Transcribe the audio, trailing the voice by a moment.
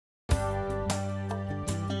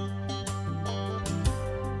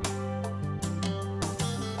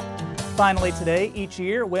Finally today, each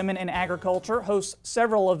year, Women in Agriculture hosts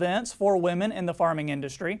several events for women in the farming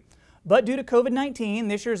industry. But due to COVID-19,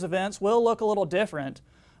 this year's events will look a little different.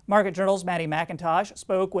 Market Journal's Maddie McIntosh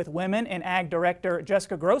spoke with Women in Ag Director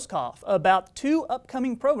Jessica Groskopf about 2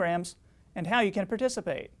 upcoming programs and how you can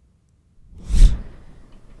participate.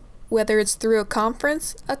 Whether it's through a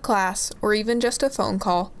conference, a class, or even just a phone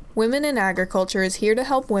call, Women in Agriculture is here to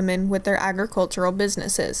help women with their agricultural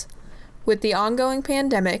businesses. With the ongoing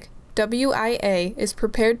pandemic, WIA is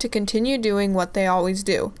prepared to continue doing what they always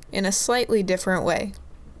do, in a slightly different way.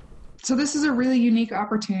 So this is a really unique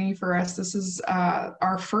opportunity for us. This is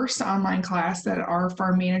our first online class that our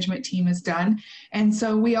farm management team has done. And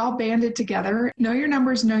so we all banded together. Know Your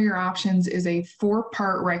Numbers, Know Your Options is a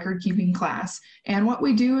 4-part record-keeping class. And what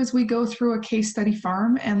we do is we go through a case study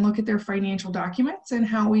farm and look at their financial documents and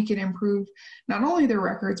how we can improve not only their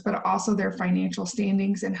records, but also their financial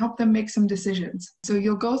standings and help them make some decisions. So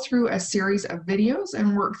you'll go through a series of videos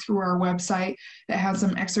and work through our website that has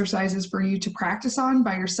some exercises for you to practice on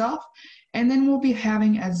by yourself. And then we'll be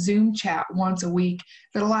having a Zoom chat once a week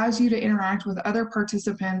that allows you to interact with other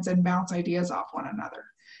participants and bounce ideas off one another.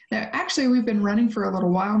 Now, actually, we've been running for a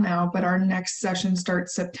little while now, but our next session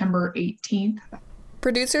starts September 18th.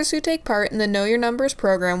 Producers who take part in the Know Your Numbers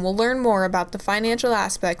program will learn more about the financial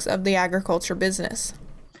aspects of the agriculture business.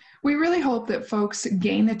 We really hope that folks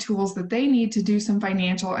gain the tools that they need to do some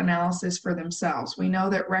financial analysis for themselves. We know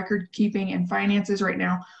that record keeping and finances right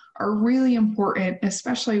now are really important,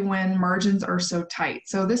 especially when margins are so tight.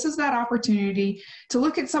 So this is that opportunity to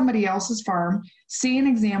look at somebody else's farm, see an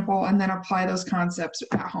example, and then apply those concepts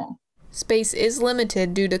at home. Space is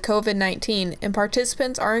limited due to COVID-19, and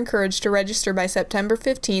participants are encouraged to register by September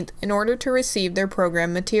 15th in order to receive their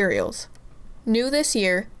program materials. New this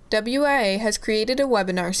year, WIA has created a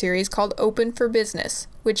webinar series called Open for Business,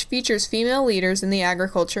 which features female leaders in the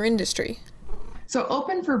agriculture industry. So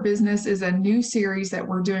Open for Business is a new series that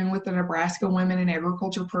we're doing with the Nebraska Women in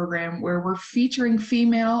Agriculture program where we're featuring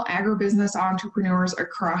female agribusiness entrepreneurs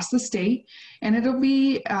across the state, and it'll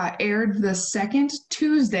be aired the second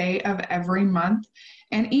Tuesday of every month,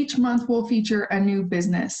 and each month we'll feature a new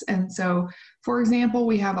business. And so, for example,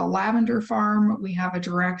 we have a lavender farm, we have a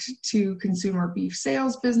direct-to-consumer beef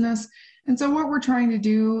sales business, and so what we're trying to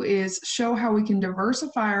do is show how we can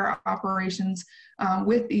diversify our operations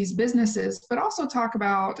with these businesses, but also talk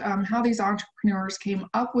about how these entrepreneurs came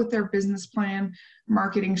up with their business plan,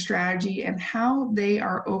 marketing strategy, and how they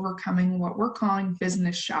are overcoming what we're calling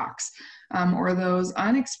business shocks, or those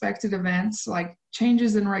unexpected events like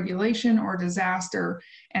changes in regulation or disaster,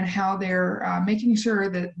 and how they're making sure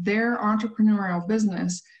that their entrepreneurial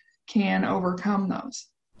business can overcome those.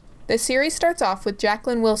 The series starts off with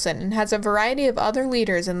Jacqueline Wilson and has a variety of other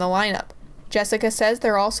leaders in the lineup. Jessica says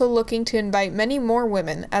they're also looking to invite many more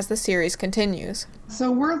women as the series continues. So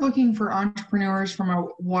we're looking for entrepreneurs from a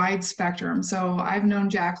wide spectrum. So I've known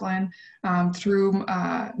Jacqueline through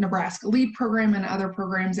Nebraska Lead program and other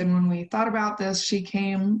programs, and when we thought about this, she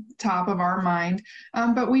came top of our mind.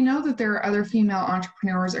 But we know that there are other female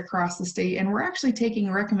entrepreneurs across the state, and we're actually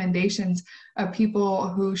taking recommendations of people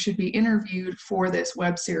who should be interviewed for this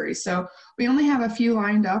web series. So we only have a few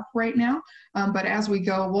lined up right now, but as we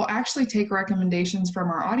go, we'll actually take recommendations from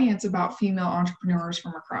our audience about female entrepreneurs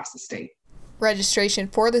from across the state. Registration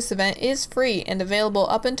for this event is free and available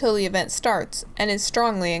up until the event starts and is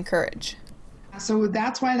strongly encouraged. So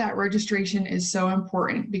that's why that registration is so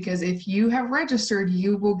important, because if you have registered,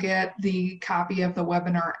 you will get the copy of the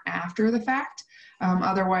webinar after the fact.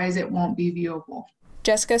 Otherwise, it won't be viewable.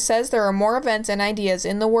 Jessica says there are more events and ideas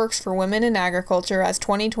in the works for women in agriculture as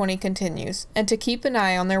 2020 continues, and to keep an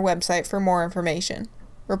eye on their website for more information.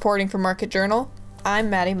 Reporting for Market Journal,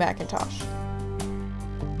 I'm Maddie McIntosh.